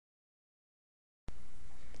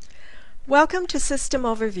Welcome to System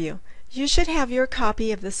Overview. You should have your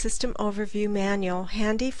copy of the System Overview Manual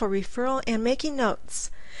handy for referral and making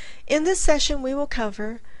notes. In this session we will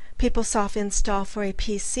cover PeopleSoft install for a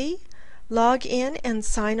PC, log in and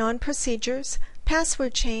sign on procedures,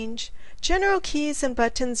 password change, general keys and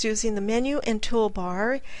buttons using the menu and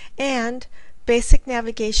toolbar, and basic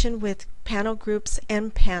navigation with panel groups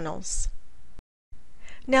and panels.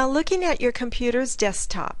 Now, looking at your computer's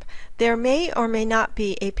desktop, there may or may not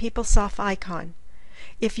be a PeopleSoft icon.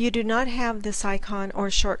 If you do not have this icon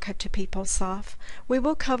or shortcut to PeopleSoft, we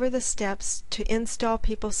will cover the steps to install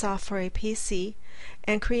PeopleSoft for a PC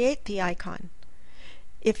and create the icon.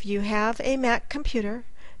 If you have a Mac computer,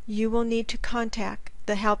 you will need to contact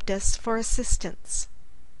the help desk for assistance.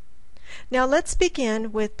 Now let's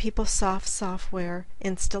begin with PeopleSoft software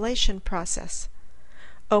installation process.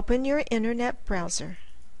 Open your internet browser.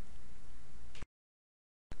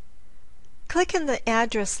 Click in the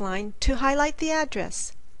address line to highlight the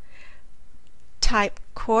address. Type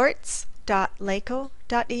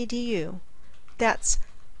quartz.laco.edu. That's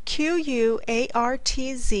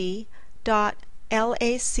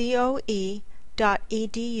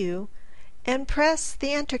QUARTZ.LACOE.edu and press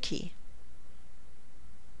the Enter key.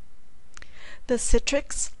 The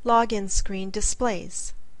Citrix login screen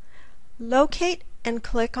displays. Locate and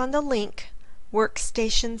click on the link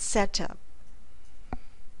Workstation Setup.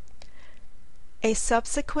 A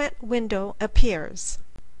subsequent window appears.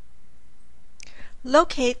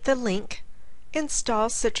 Locate the link Install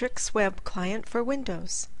Citrix Web Client for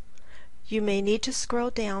Windows. You may need to scroll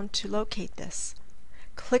down to locate this.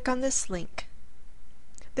 Click on this link.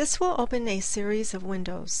 This will open a series of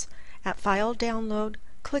windows. At File Download,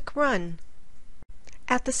 click Run.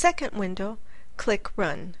 At the second window, click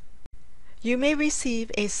Run. You may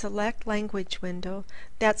receive a Select Language window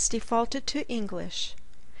that's defaulted to English.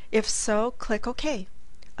 If so, click OK.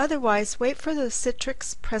 Otherwise, wait for the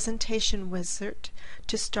Citrix Presentation Wizard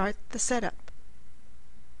to start the setup.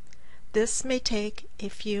 This may take a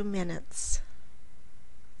few minutes.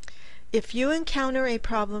 If you encounter a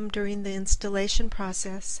problem during the installation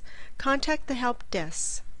process, contact the help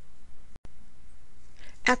desk.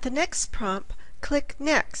 At the next prompt, click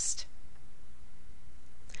Next.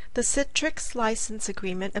 The Citrix License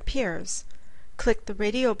Agreement appears. Click the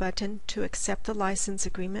radio button to accept the license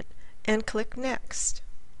agreement and click Next.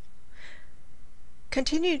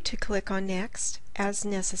 Continue to click on Next as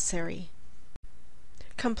necessary.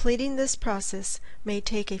 Completing this process may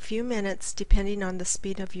take a few minutes depending on the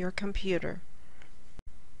speed of your computer.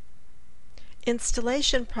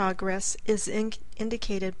 Installation progress is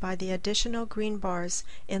indicated by the additional green bars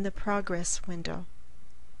in the Progress window.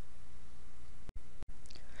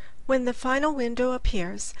 When the final window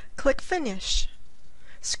appears, click Finish.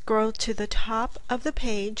 Scroll to the top of the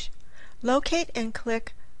page, locate and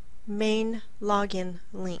click Main Login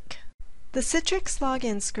link. The Citrix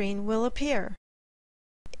login screen will appear.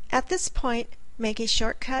 At this point, make a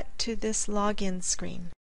shortcut to this login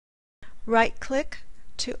screen. Right-click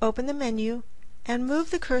to open the menu and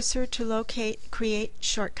move the cursor to locate Create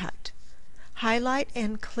Shortcut. Highlight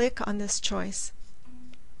and click on this choice.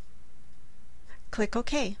 Click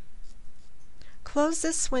OK. Close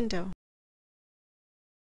this window.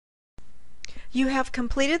 You have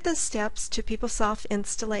completed the steps to PeopleSoft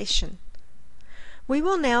installation. We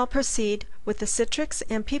will now proceed with the Citrix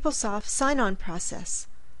and PeopleSoft sign-on process.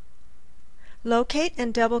 Locate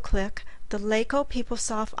and double-click the LACO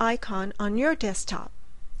PeopleSoft icon on your desktop.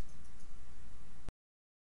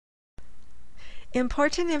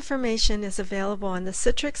 Important information is available on the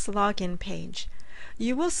Citrix login page.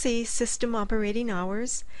 You will see System Operating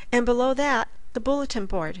Hours, and below that, the bulletin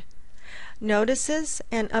board. Notices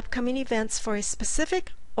and upcoming events for a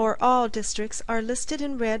specific or all districts are listed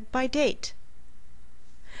in red by date.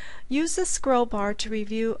 Use the scroll bar to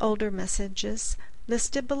review older messages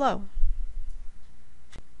listed below.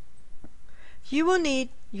 You will need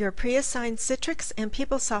your pre-assigned Citrix and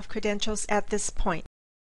PeopleSoft credentials at this point.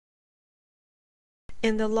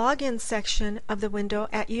 In the Login section of the window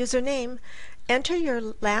at Username, enter your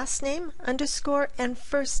last name, underscore, and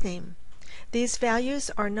first name. These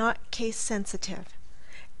values are not case sensitive.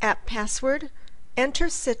 At Password, enter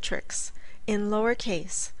Citrix in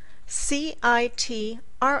lowercase, CITRIX.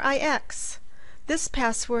 This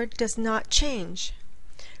password does not change.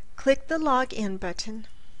 Click the Login button.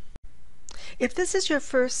 If this is your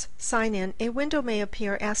first sign-in, a window may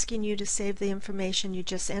appear asking you to save the information you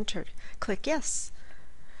just entered. Click Yes.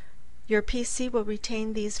 Your PC will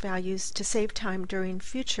retain these values to save time during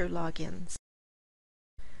future logins.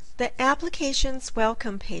 The Applications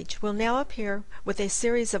Welcome page will now appear with a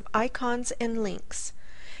series of icons and links.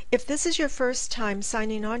 If this is your first time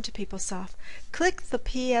signing on to PeopleSoft, click the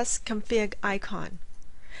PS Config icon.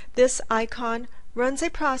 This icon runs a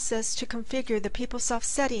process to configure the PeopleSoft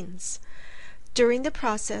settings. During the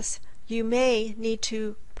process, you may need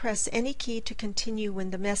to press any key to continue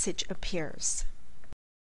when the message appears.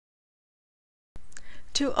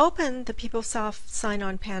 To open the PeopleSoft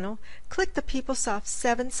Sign-On panel, click the PeopleSoft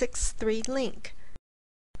 763 link.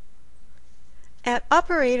 At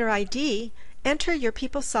Operator ID, enter your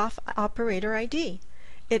PeopleSoft Operator ID.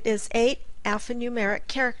 It is 8 alphanumeric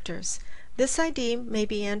characters. This ID may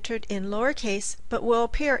be entered in lowercase but will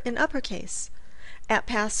appear in uppercase. At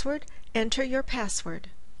Password, enter your password.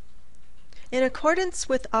 In accordance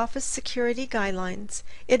with Office security guidelines,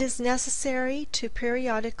 it is necessary to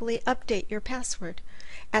periodically update your password.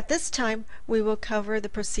 At this time, we will cover the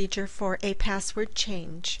procedure for a password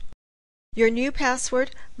change. Your new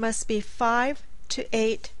password must be 5 to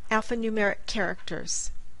 8 alphanumeric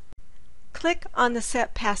characters. Click on the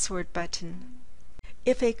Set Password button.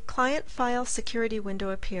 If a client file security window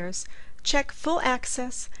appears, check Full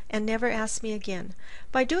Access and Never Ask Me Again.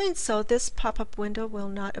 By doing so, this pop-up window will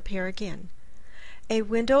not appear again. A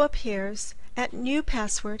window appears. At New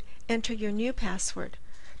Password, enter your new password.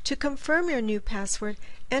 To confirm your new password,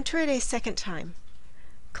 enter it a second time.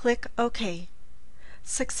 Click OK.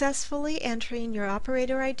 Successfully entering your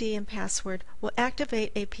operator ID and password will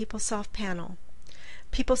activate a PeopleSoft panel.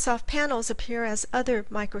 PeopleSoft panels appear as other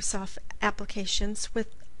Microsoft applications with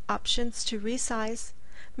options to resize,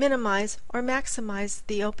 minimize, or maximize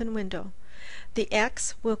the open window. The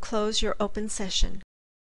X will close your open session.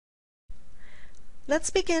 Let's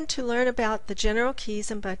begin to learn about the general keys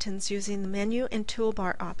and buttons using the menu and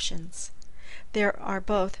toolbar options. There are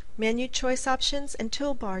both menu choice options and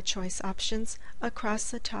toolbar choice options across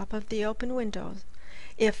the top of the open window.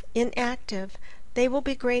 If inactive, they will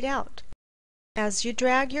be grayed out. As you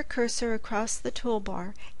drag your cursor across the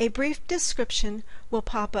toolbar, a brief description will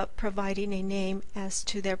pop up providing a name as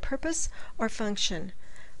to their purpose or function.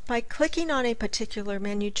 By clicking on a particular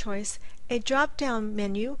menu choice, a drop-down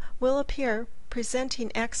menu will appear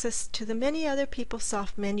presenting access to the many other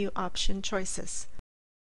PeopleSoft menu option choices.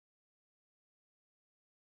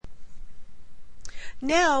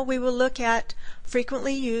 Now we will look at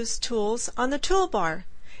frequently used tools on the toolbar,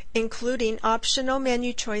 including optional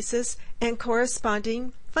menu choices and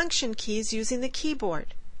corresponding function keys using the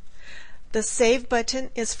keyboard. The Save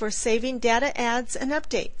button is for saving data adds and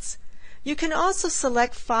updates. You can also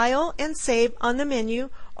select File and Save on the menu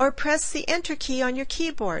or press the Enter key on your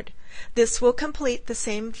keyboard. This will complete the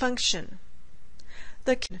same function.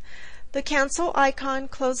 The Cancel icon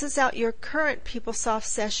closes out your current PeopleSoft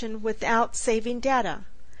session without saving data.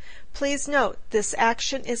 Please note, this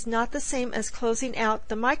action is not the same as closing out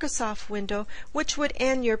the Microsoft window, which would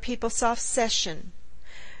end your PeopleSoft session.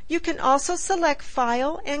 You can also select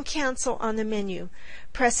File and Cancel on the menu.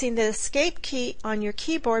 Pressing the Escape key on your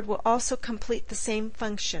keyboard will also complete the same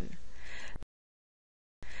function.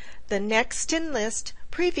 The Next in List,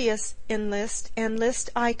 Previous in List, and List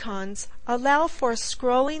icons allow for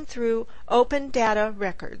scrolling through open data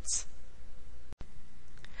records.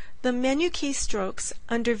 The menu keystrokes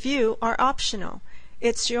under View are optional.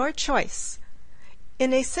 It's your choice.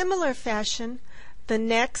 In a similar fashion, the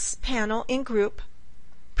Next panel in Group,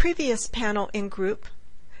 Previous panel in Group,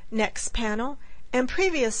 Next panel, and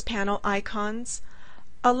Previous panel icons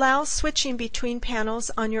allow switching between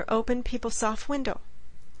panels on your open PeopleSoft window.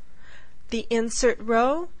 The Insert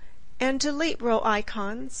Row and Delete Row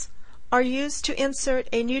icons are used to insert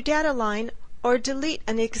a new data line or delete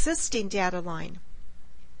an existing data line.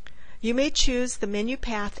 You may choose the menu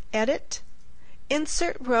path Edit,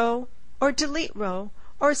 Insert Row, or Delete Row,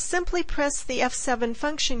 or simply press the F7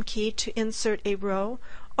 function key to insert a row,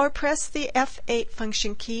 or press the F8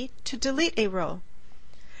 function key to delete a row.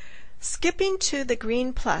 Skipping to the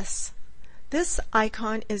green plus. This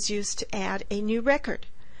icon is used to add a new record.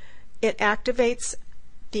 It activates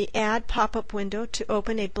the Add pop-up window to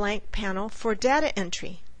open a blank panel for data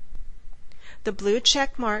entry. The blue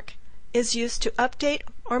check mark is used to update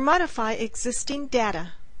or modify existing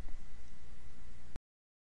data.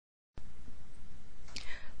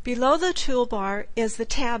 Below the toolbar is the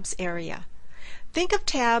Tabs area. Think of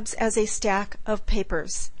tabs as a stack of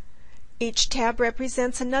papers. Each tab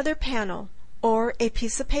represents another panel or a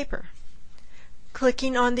piece of paper.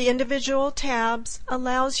 Clicking on the individual tabs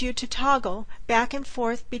allows you to toggle back and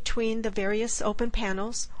forth between the various open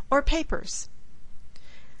panels or papers.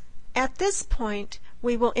 At this point,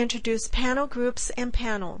 we will introduce panel groups and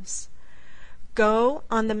panels. Go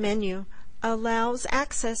on the menu allows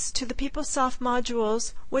access to the PeopleSoft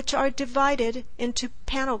modules, which are divided into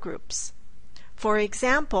panel groups. For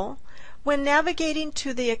example, when navigating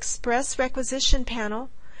to the Express Requisition panel,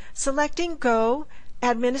 selecting Go,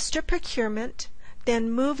 Administer Procurement,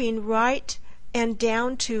 then moving right and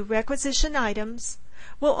down to Requisition Items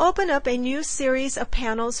will open up a new series of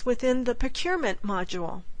panels within the Procurement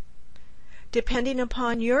module. Depending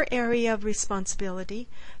upon your area of responsibility,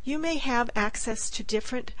 you may have access to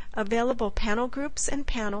different available panel groups and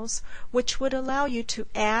panels which would allow you to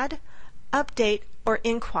add, update, or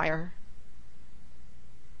inquire.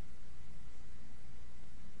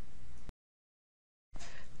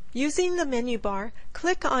 Using the menu bar,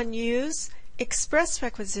 click on Use Express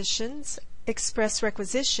Requisitions, Express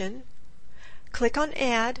Requisition. Click on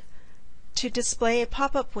Add to display a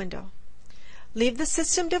pop-up window. Leave the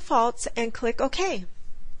system defaults and click OK.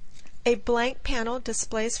 A blank panel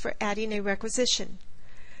displays for adding a requisition.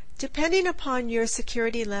 Depending upon your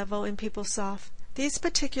security level in PeopleSoft, these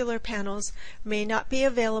particular panels may not be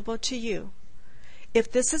available to you.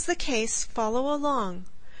 If this is the case, follow along.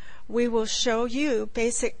 We will show you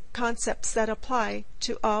basic concepts that apply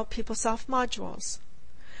to all PeopleSoft modules.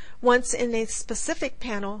 Once in a specific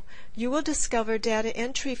panel, you will discover data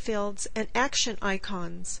entry fields and action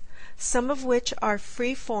icons, some of which are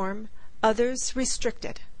free form, others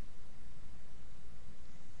restricted.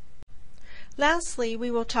 Lastly, we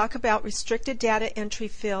will talk about restricted data entry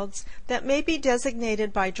fields that may be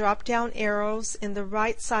designated by drop-down arrows in the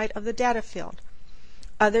right side of the data field.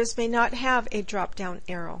 Others may not have a drop-down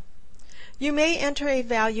arrow. You may enter a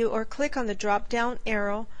value or click on the drop-down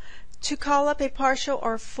arrow to call up a partial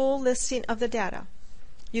or full listing of the data.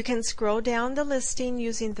 You can scroll down the listing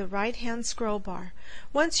using the right-hand scroll bar.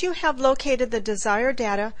 Once you have located the desired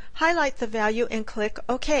data, highlight the value and click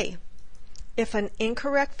OK. If an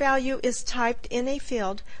incorrect value is typed in a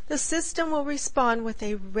field, the system will respond with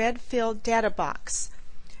a red filled data box.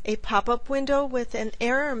 A pop-up window with an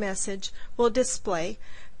error message will display.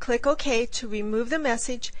 Click OK to remove the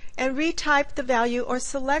message and retype the value or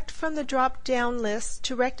select from the drop-down list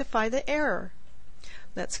to rectify the error.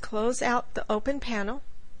 Let's close out the open panel.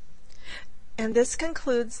 And this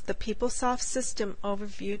concludes the PeopleSoft System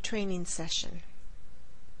Overview training session.